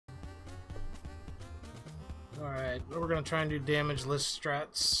Alright, we're going to try and do Damageless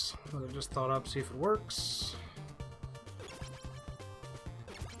Strats that I just thought up, see if it works.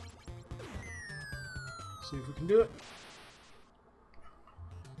 See if we can do it.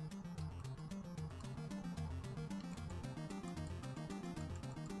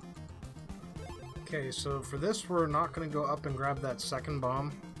 Okay, so for this we're not going to go up and grab that second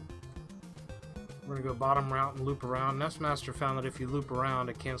bomb. We're going to go bottom route and loop around. Nestmaster found that if you loop around,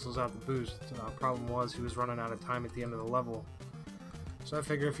 it cancels out the boost. Problem was he was running out of time at the end of the level. So I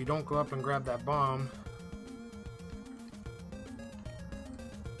figure if you don't go up and grab that bomb...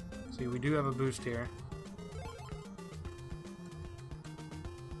 See, we do have a boost here.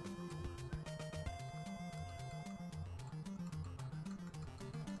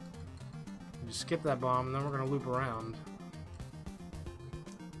 You skip that bomb, and then we're going to loop around.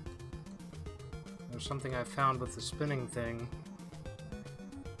 There's something I found with the spinning thing.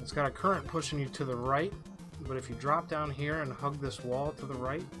 It's got a current pushing you to the right, but if you drop down here and hug this wall to the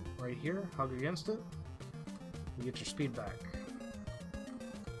right, right here, hug against it, you get your speed back.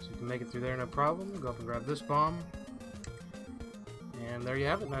 So you can make it through there no problem. Go up and grab this bomb. And there you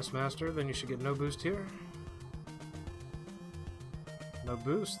have it, Nestmaster. Then you should get no boost here. No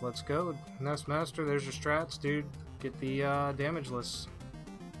boost. Let's go. Nestmaster, there's your strats, dude. Get the Damageless.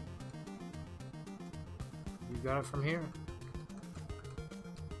 You got it from here.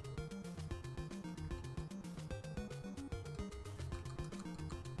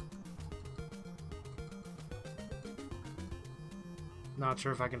 Not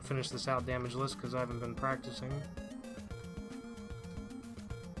sure if I can finish this out Damageless because I haven't been practicing.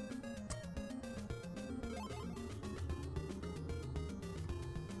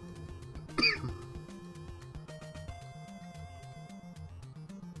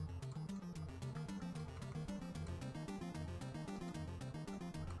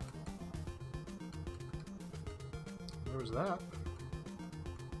 Where was that?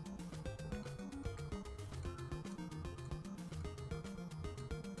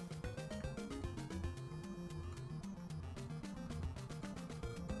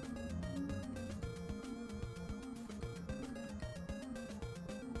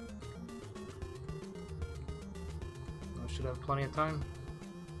 I should have plenty of time.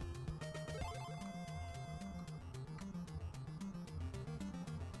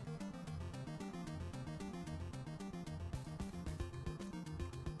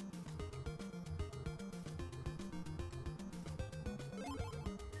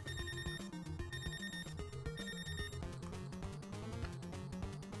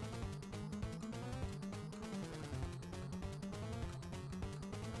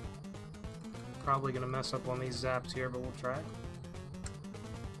 Probably gonna mess up on these zaps here, but we'll try.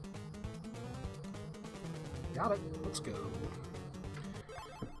 Got it. Let's go.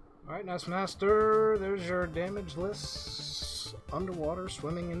 Alright, Nestmaster, there's your Damageless underwater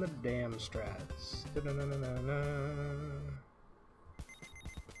swimming in the dam strats. Da -da -da -da -da -da.